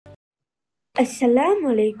Assalamu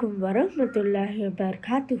alaikum warahmatullahi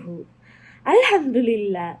wabarakatuhu.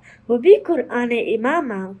 அல்ஹம்துலில்லாஹ் வபி குர்ஆனை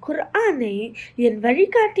இமாமா குர்ஆனை என்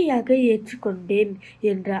வழிகாட்டியாக ஏற்றுக்கொண்டேன்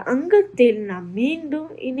என்ற அங்கத்தில் நாம்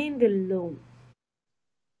மீண்டும் இணைந்துள்ளோம்.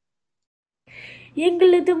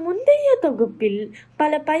 எங்களது முந்தைய தொகுப்பில்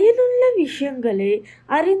பல பயனுள்ள விஷயங்களை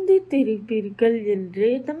அறிந்து திருப்பீர்கள் என்று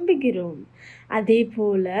நம்புகிறோம்.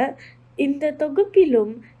 அதேபோல இந்த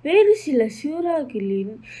தொகுப்பிலும் வேறு சில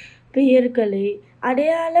சூறாக்களின் பெயர்களை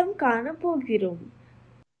அடையாளம் காணப்போகிறோம்.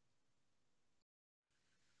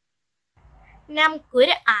 நம்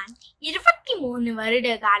குர்ஆன் 23 வருட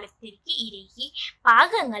காலத்திற்கு இடையே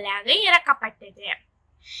பாகங்களாக இறக்கப்பட்டது.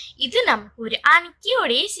 இது நம் குர்ஆனுக்கு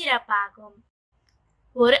ஒரே சிறப்பாகும்.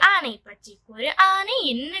 குர்ஆனை பற்றி குர்ஆனை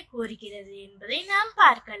என்ன கூறுகிறது என்பதை நாம்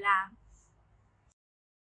பார்க்கலாம்.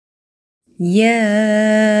 يا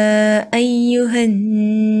أيها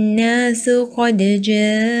الناس قد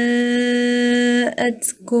جاءتكم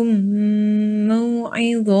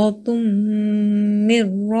موعظة من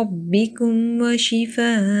ربكم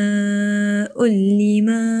وشفاء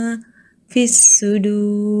لما في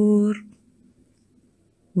الصدور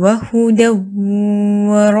وهدى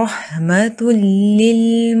ورحمة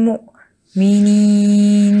للمؤمنين.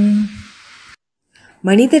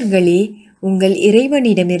 மனிதர்களே, உங்கள்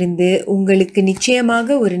இறைவனிடமிருந்து உங்களுக்கு நிச்சயமாக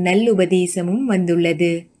ஒரு நல்லுபதேசமும் வந்துள்ளது.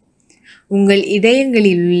 உங்கள்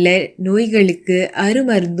இதயங்களிலுள்ள நோய்களுக்கு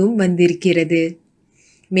அருமருந்தும் வந்திருக்கிறது.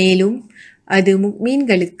 மேலும் அது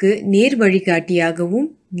முஃமின்களுக்கு நேர் வழிகாட்டியாகவும்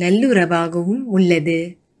நல்லுறவாகவும் உள்ளது.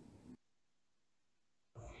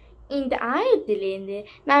 இந்த ஆயத்திலிருந்து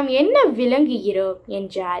நாம் என்ன விளங்குகிறோம்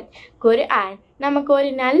என்றால், குர்ஆன் நமக்கு ஒரு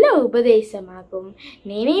நல்ல உபதேசமாகவும்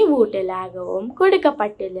நினைவூட்டலாகவும்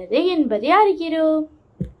கொடுக்கப்பட்டுள்ளது என்பதை அறிகிறோம்.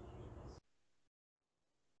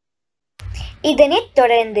 இதனைத்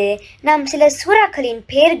தொடர்ந்து நாம் சில சூறாக்களின்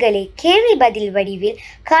பெயர்களை கேள்வி பதில் வடிவில்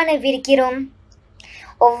காணவிருக்கிறோம்.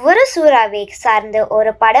 ஒவ்வொரு சூறாவை சார்ந்த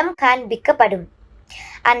ஒரு படம் காண்பிக்கப்படும்.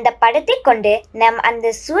 அந்த படத்தை கொண்டு நாம் அந்த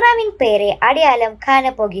சூறாவின் பெயரை அடையாளம்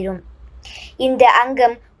காணப்போகிறோம். இந்த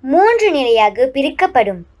அங்கம் 3 நிலையாக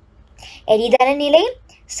பிரிக்கப்படும்: எளிதான நிலை,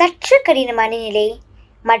 சற்று கடினமான நிலை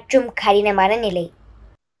மற்றும் கடினமான நிலை.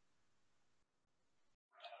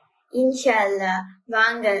 இன்ஷா அல்லாஹ்,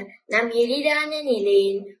 வாங்க நம் எளிதான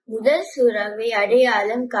நிலையில் முதல் சூறாவை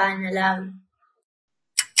அடையாளம் காணலாம்.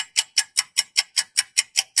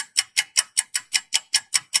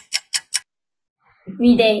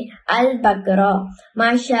 விடை அல் பக்ரா.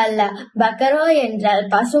 மாஷா அல்லாஹ், பக்ரா என்றால்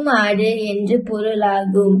பசுமாடு என்று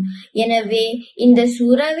பொருளாகும். எனவே இந்த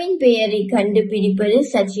சூறாவின் பெயரை கண்டுபிடிப்பது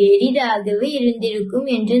சற்று எளிதாகவே இருந்திருக்கும்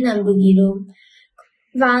என்று நம்புகிறோம்.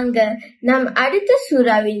 வாங்க நம் அடுத்த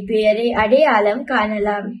சூறாவின் பெயரை அடையாளம்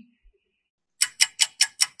காணலாம்.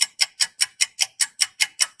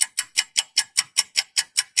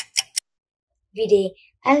 விடை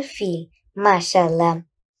அல் ஃபீல். மாஷா அல்லாஹ்.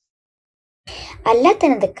 அல்லாஹ்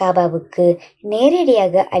தனது காபாவுக்கு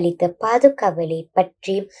நேரடியாக அளித்த பாதுகாவலை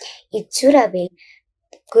பற்றி இச்சூறாவில்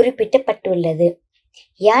குறிப்பிடப்பட்டுள்ளது.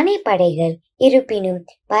 யானை படைகள், இருப்பினும்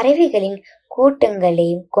பறவைகளின்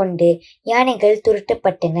கூட்டங்களையும் கொண்டு யானைகள்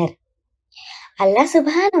துரட்டப்பட்டனர். அல்லாஹ்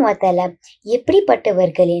சுப்ஹானஹு வ தஆலா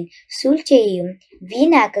எப்படிப்பட்டவர்களின் சூழ்ச்சியையும்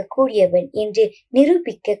வீணாக்க கூடியவன் என்று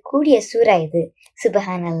நிரூபிக்க கூடிய சூறா இது.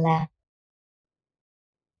 சுப்ஹானல்லாஹ்.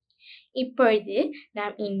 இப்பொழுது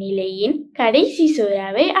நாம் இந்நிலையின் கடைசி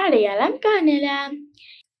சூறாவை அடையாளம் காணலாம்.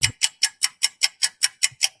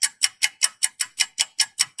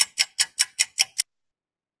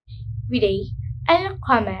 விடை அல்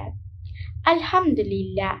கமர்.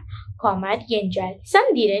 அல்ஹம்துலில்லாஹ். கமர் என்றால்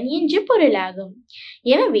சந்திரன் என்று பொருளாகும்.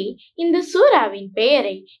 எனவே இந்த சூறாவின்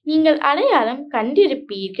பெயரை நீங்கள் அடையாளம்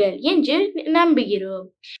கண்டிருப்பீர்கள் என்று நம்புகிறோம்.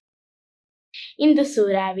 இந்த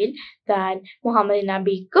சூறாவில் தான் முகமது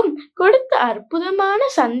நபிக்கும் கொடுத்த அற்புதமான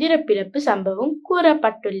சந்திர பிறப்பு சம்பவம்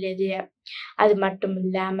கூறப்பட்டுள்ளது. அது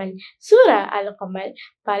மட்டுமில்லாமல் சூரா அல் கமர்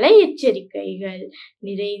பல எச்சரிக்கைகள்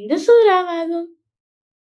நிறைந்த சூறாவாகும்.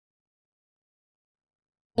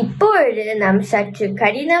 இப்பொழுது நாம் சற்று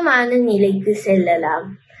கடினமான நிலைக்கு செல்லலாம்.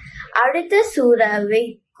 அடுத்த சூறாவை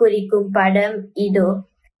குறிக்கும் படம் இதோ.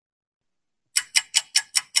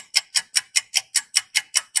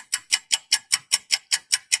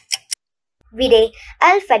 விடை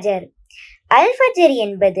அல் ஃபஜர். அல் ஃபஜர்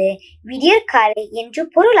என்பது விடியற்காலை என்று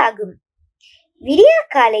பொருளாகும்.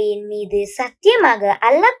 விடியற்காலையின் மீது சத்தியமாக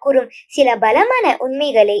அல்லாஹ் கூறும் சில பலமான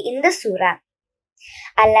உண்மைகளை இந்த சூறா.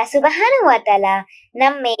 அல்லாஹ் சுப்ஹானஹு வ தஆலா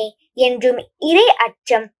நம்மை என்றும் இறை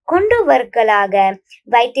அச்சம் கொண்டவர்களாக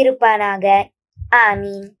வைத்திருப்பானாக.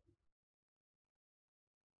 ஆமீன்.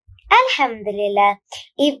 அல்ஹம்துலில்லாஹ்.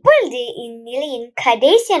 இப்பொழுது இந்நிலையின்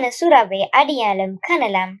கடைசியான சூறாவை அடையாளம்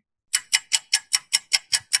காணலாம்.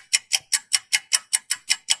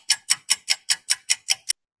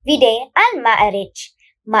 விடை அல் மஅரிஜ்.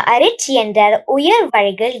 மஅரிஜ் என்றால் உயர்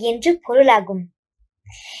வழிகள் என்று பொருளாகும்.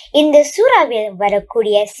 இந்த சூறாவில்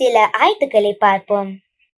வரக்கூடிய சில ஆயத்துக்களை பார்ப்போம்.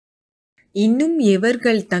 இன்னும்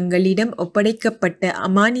எவர்கள் தங்களிடம் ஒப்படைக்கப்பட்ட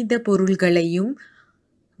அமானித பொருள்களையும்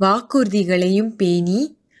வாக்குறுதிகளையும் பேணி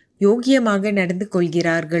யோக்கியமாக நடந்து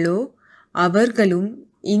கொள்கிறார்களோ அவர்களும்,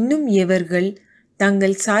 இன்னும் எவர்கள்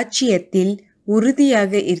தங்கள் சாட்சியத்தில்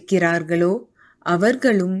உறுதியாக இருக்கிறார்களோ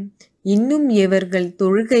அவர்களும், இன்னும் எவர்கள்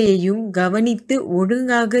தொழுகையையும் கவனித்து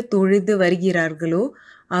ஒழுங்காக தொழுது வருகிறார்களோ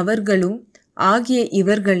அவர்களும் ஆகிய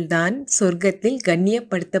இவர்கள்தான் சொர்க்கத்தில்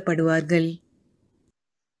கண்ணியப்படுத்தப்படுவார்கள்.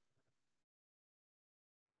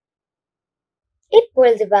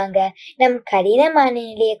 இப்பொழுது வாங்க நம் கடினமான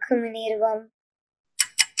நிலைக்கு முன்னேறுவோம்.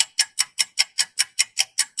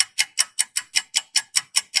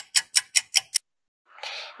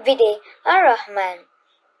 விடை அர் ரஹ்மான்.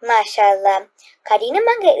 மாஷா அல்லாஹ்.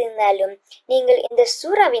 கடினமாக இருந்தாலும் நீங்கள் இந்த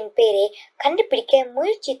சூறாவின் பெயரை கண்டுபிடிக்க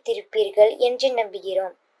முயற்சித்திருப்பீர்கள் என்று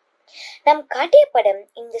நம்புகிறோம். நாம் காட்டிய படம்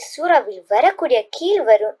இந்த சூறாவில் வரக்கூடிய கீழ்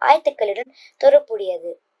வரும் ஆயத்துக்களுடன்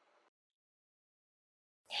தொடர்புடையது.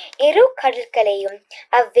 இரு கடல்களையும்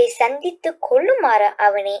அவை சந்தித்து கொள்ளுமாறு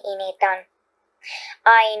அவனை இணைத்தான்.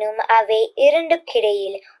 ஆயினும் அவை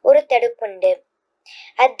இரண்டுக்கிடையில் ஒரு தடுப்புண்டு.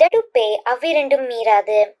 அத்தடுப்பை அவ்விரண்டும்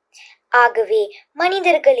மீறாது. ஆகவே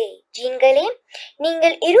மனிதர்களே, ஜீன்களே,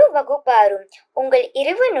 நீங்கள் இரு வகுப்பாரும் உங்கள்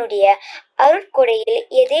இறைவனுடைய அருட்கொடையில்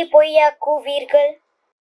எதை பொய்யாக்குவீர்கள்?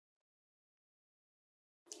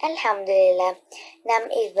 அல்ஹம்துலில்லாஹ். நாம்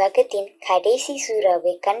இவ்வகத்தின் கடைசி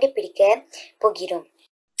சூறாவை கண்டுபிடிக்க போகிறோம்.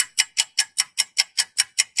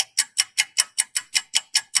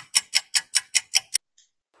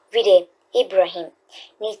 விடை இப்ராஹிம்.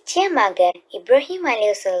 நிச்சயமாக இப்ராஹிம்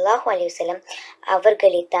ஸல்லல்லாஹு அலைஹி வஸல்லம்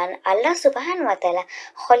அவர்களைத்தான் அல்லாஹ் சுப்ஹானஹு வ தஆலா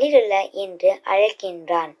ஹலீலுல்லாஹ் என்று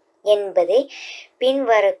அழைக்கின்றான் என்பதை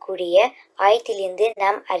பின்வரக்கூடிய ஆயத்திலிருந்து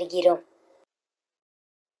நாம் அறிகிறோம்.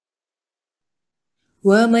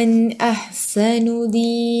 وَمَنْ أَحْسَنُ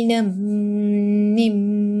دِينًا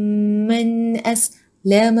مِّمَّنْ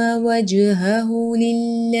أَسْلَمَ وَجْهَهُ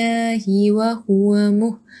لِلَّهِ وَهُوَ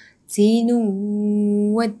مُحْسِنٌ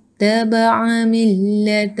وَاتَّبَعَ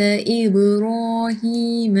مِلَّةَ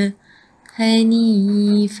إِبْرَاهِيمَ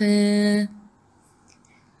حَنِيفًا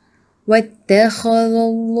وَاتَّخَذَ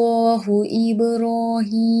اللَّهُ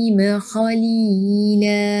إِبْرَاهِيمَ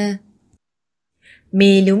خَلِيلًا.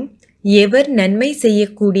 மேலும் எவர் நன்மை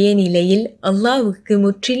செய்யக்கூடிய நிலையில் அல்லாஹ்வுக்கு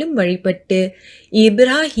முற்றிலும் வழிபட்டு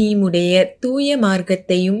இப்ராஹீமுடைய தூய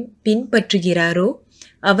மார்க்கத்தையும் பின்பற்றுகிறாரோ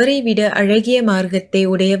அவரை விட அழகிய மார்க்கத்தை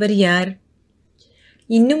உடையவர் யார்?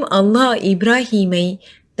 இன்னும் அல்லாஹ் இப்ராஹீமை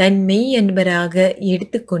தன் மெய் அன்பராக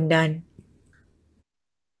எடுத்துக்கொண்டான்.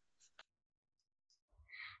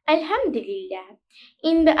 அல்ஹம்துலில்லாஹ்.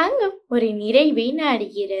 இந்த அங்கம் ஒரு நிறைவை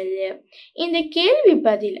நாடுகிறது. இந்த கேள்வி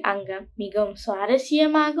பதில் அங்கம் மிகவும்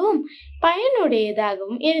சுவாரஸ்யமாகவும்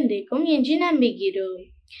பயனுடையதாகவும் இருந்திருக்கும் என்று நம்புகிறோம்.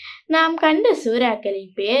 நாம் கண்ட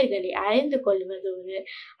சூறாக்களின் பெயர்களை அறிந்து கொள்வதோடு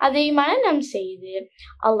அதை மனனம் செய்து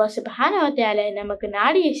அல்லாஹ் சுப்ஹானஹு வ தஆலா நமக்கு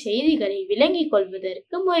நாடிய செய்திகளை விளங்கிக்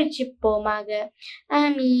கொள்வதற்கு முயற்சிப்போமாக.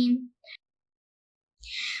 ஆமீன்.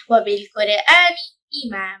 வபில் குர்ஆனி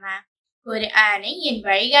இமாமா. குர்ஆனை என்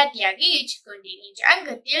வழிகாட்டியாக ஏற்றுக்கொண்டேன் என்ற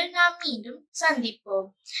அங்கத்தில் நாம் மீண்டும் சந்திப்போம்.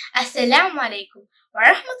 அஸ்ஸலாமு அலைக்கும்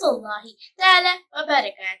வரஹ்மத்துல்லாஹி தஆலா வ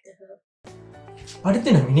பரகாத்துஹு. அடுத்து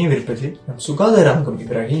நாம் இணையவிருப்பது நம் சுகாதார அங்கம்.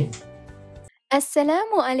 இப்ராஹிம்.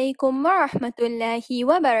 அஸ்ஸலாமு அலைக்கும் வரஹ்மத்துல்லாஹி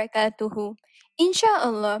வபரகாத்துஹு. இன்ஷா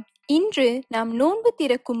அல்லாஹ், இன்று நாம் நோன்பு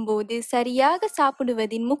திறக்கும் போது சரியாக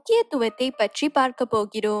சாப்பிடுவதின் முக்கியத்துவத்தை பற்றி பார்க்க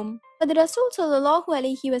போகிறோம். அது ரசூல் ஸல்லல்லாஹு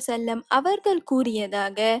அலைஹி வஸல்லம் அவர்கள்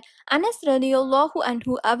கூறியதாக அனஸ் ரலியல்லாஹு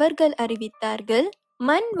அன்ஹு அவர்கள் அறிவித்தார்கள்,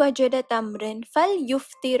 மன் வஜத தம்ரன் ஃபல்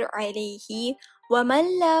யுஃப்திர் அலைஹி وَمَنْ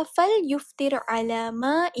لَا فَلْيُفْطِرْ عَلَى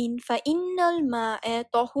مَاءٍ فَإِنَّ الْمَاءَ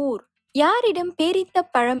طَهُورٌ. யாரிடம் பேரித்த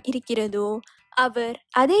பழம் இருக்கிறதோ அவர்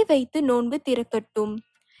அதை வைத்து நோன்பு திறக்கட்டும்.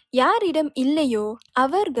 யாரிடம் இல்லையோ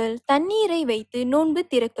அவர்கள் தண்ணீரை வைத்து நோன்பு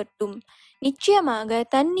திறக்கட்டும். நிச்சயமாக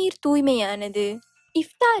தண்ணீர் தூய்மையானது.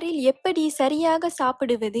 இஃப்தாரில் எப்படி சரியாக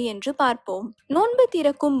சாப்பிடுவது என்று பார்ப்போம். நோன்பு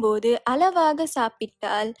திறக்கும் போது அளவாக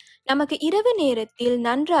சாப்பிட்டால் நமக்கு இரவு நேரத்தில்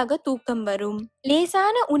நன்றாக தூக்கம் வரும்.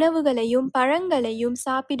 லேசான உணவுகளையும் பழங்களையும்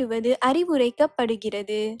சாப்பிடுவது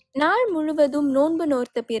அறிவுரைக்கப்படுகிறது. நாள் முழுவதும் நோன்பு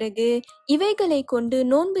நோர்த்த பிறகு இவைகளை கொண்டு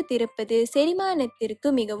நோன்பு திறப்பது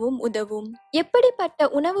செரிமானத்திற்கு மிகவும் உதவும். எப்படிப்பட்ட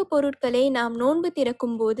உணவுப் பொருட்களை நாம் நோன்பு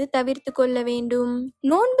திறக்கும் போது தவிர்த்து கொள்ள வேண்டும்?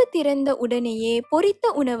 நோன்பு திறந்த உடனேயே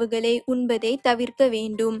பொரித்த உணவுகளை உண்பதை தவிர்க்க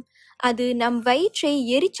வேண்டும். அது நம் வயிற்றை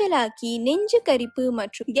எரிச்சலாக்கி நெஞ்சு கரிப்பு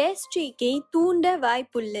மற்றும் கேஸ்ட்ரிக்கை தூண்ட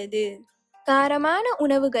வாய்ப்புள்ளது. காரமான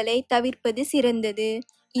உணவுகளை தவிர்ப்பது சிறந்தது.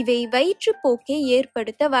 இவை வயிற்றுப்போக்கை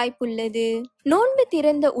ஏற்படுத்த வாய்ப்புள்ளது. நோன்பு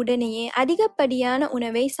திறந்த உடனேயே அதிகப்படியான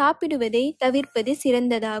உணவை சாப்பிடுவதை தவிர்ப்பது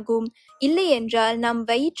சிறந்ததாகும். இல்லையென்றால் நம்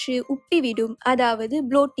வயிற்று உப்பிவிடும், அதாவது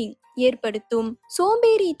புளோட்டிங் ஏற்படுத்தும்.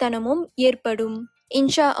 சோம்பேறித்தனமும் ஏற்படும்.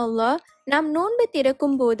 இன்ஷா அல்லாஹ் நாம் நோன்பு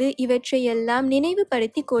திறக்கும் போது இவற்றையெல்லாம்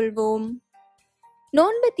நினைவுபடுத்திக் கொள்வோம்.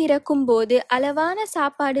 நோன்பு திறக்கும் போது அளவான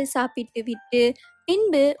சாப்பாடு சாப்பிட்டு விட்டு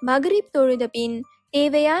பின்பு மக்ரிப் தொழுத பின்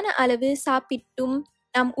தேவையான அளவு சாப்பிட்டும்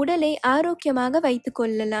நம் உடலை ஆரோக்கியமாக வைத்துக்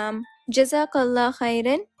கொள்ளலாம். ஜஸாக்கல்லாஹ்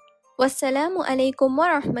ஹைரன். வஸ்ஸலாமு அலைக்கும்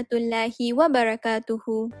வரஹ்மத்துல்லாஹி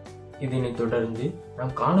வபரகாத்துஹு. இதனைத் தொடர்ந்து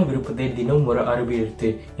நாம் காணவிருப்பதே தினம் ஒரு அரபி எழுத்து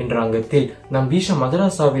என்ற அங்கத்தில் நம் வீஷா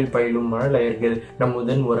மதரசாவில் பயிலும் மழலையர்கள்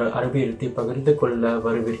நம்முடன் ஒரு அரபி எழுத்தை பகிர்ந்து கொள்ள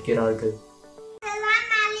வரவிருக்கிறார்கள்.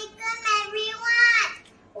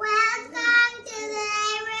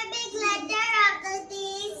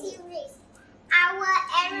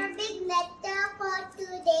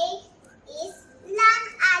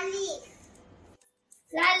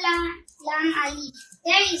 Lam Alif.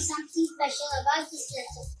 There is something special about this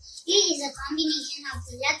letter. It is a combination of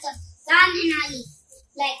the letter Lam and Alif,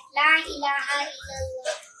 like La ilaha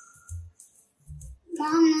illallah,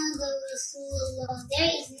 Muhammad Rasulullah.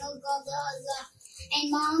 There is no God but Allah, and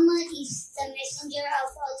Muhammad is the messenger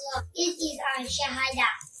of Allah. It is our Shahada.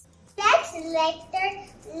 Let's letter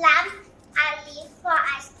Lam Alif for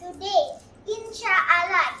us today.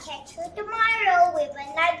 Inshallah, catch you tomorrow with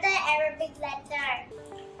another Arabic letter.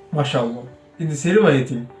 மாஷா அல்லாஹ். இந்த சிறு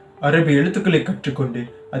வயதில் அரபி எழுத்துக்களை கற்றுக்கொண்டு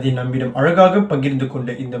அதை நம்மிடம் அழகாக பகிர்ந்து கொண்ட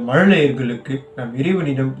இந்த மழலையர்களுக்கு நாம்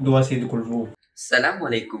இறைவனிடம் துவா செய்து கொள்வோம். Assalamu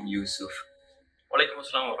alaikum Yusuf. Walaikum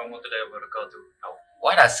assalam wa rahmatullahi wa barakatuh.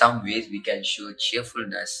 What are some ways we can show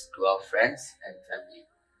cheerfulness to our friends and family?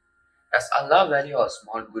 Does Allah value our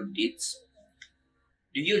small good deeds?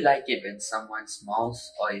 Do you like it when someone smiles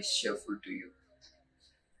or is cheerful to you?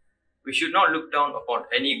 We should not look down upon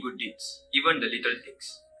any good deeds, even the little things.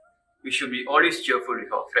 We should be always cheerful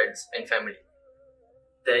with our friends and family.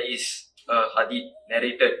 There is a hadith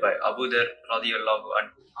narrated by Abu Dhar radiyallahu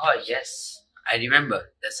anhu. Oh yes, I remember.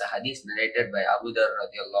 There's a hadith narrated by Abu Dhar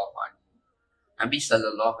radiyallahu anhu. Nabi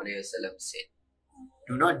sallallahu alayhi wasallam said,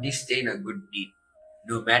 "Do not disdain a good deed,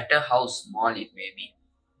 no matter how small it may be,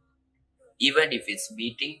 even if it's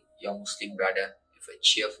meeting your Muslim brother with a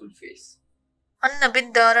cheerful face." عن أبي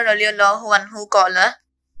الدرداء رضي الله عنه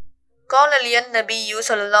قال لي النبي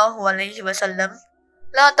صلى الله عليه وسلم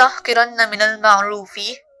لا تحقرن من المعروف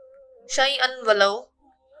شيئا ولو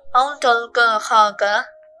أن تلقى أخاك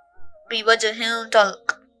بوجه طلق.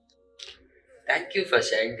 Thank you for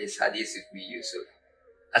sharing this hadith with me, Yusuf.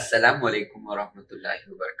 Assalamu alaikum wa rahmatullahi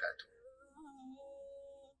wa barakatuh.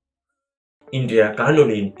 இன்றைய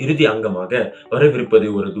காணொளியின் இறுதி அங்கமாக வரவிருப்பது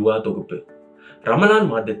ஒரு துவா தொகுப்பு. ரமலான்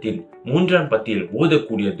மாதத்தில் 3ஆம் பத்தியில்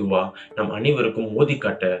ஓதக்கூடிய துவா நம் அனைவருக்கும் ஓதி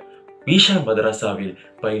காட்ட வீஷா மதரசாவில்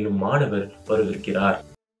பயிலும் மாணவர் வரவிருக்கிறார்.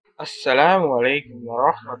 அஸ்ஸலாமு அலைக்கும்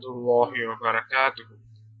வரஹ்மத்துல்லாஹி வபரகாத்துஹு.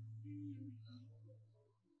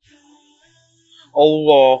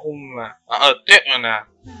 اللهم أعتقنا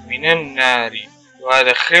من النار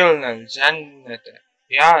وادخلنا الجنة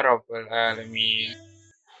يا رب العالمين.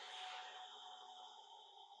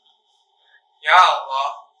 Ya Allah,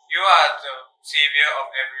 you are the savior of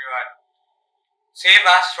everyone. Save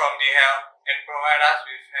us from the hell and provide us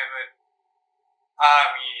with heaven.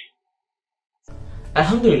 Ameen.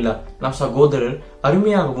 அல்ஹம்துலில்லாஹ், நம் சகோதரர்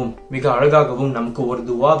அருமையாகவும் மிக அழகாகவும் நமக்கு ஒரு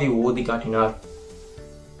துவாவை ஓதி காட்டினார்.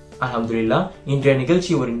 அல்ஹம்துலில்லாஹ், இன்றைய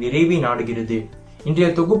நிகழ்ச்சி ஒரு நிறைவை நாடுகிறது. இன்றைய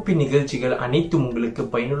தொகுப்பின் நிகழ்ச்சிகள் அனைத்தும் உங்களுக்கு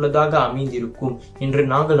பயனுள்ளதாக அமைந்திருக்கும் என்று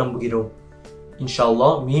நாங்கள் நம்புகிறோம். இன்ஷா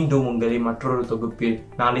அல்லாஹ், மீண்டும் உங்களை மற்றொரு தொகுப்பில்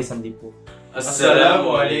நாளை சந்திப்போம். அஸ்ஸலாமு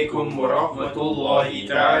அலைக்கும் வரஹ்மத்துல்லாஹி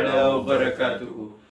தஆலா வபரகாத்துஹு.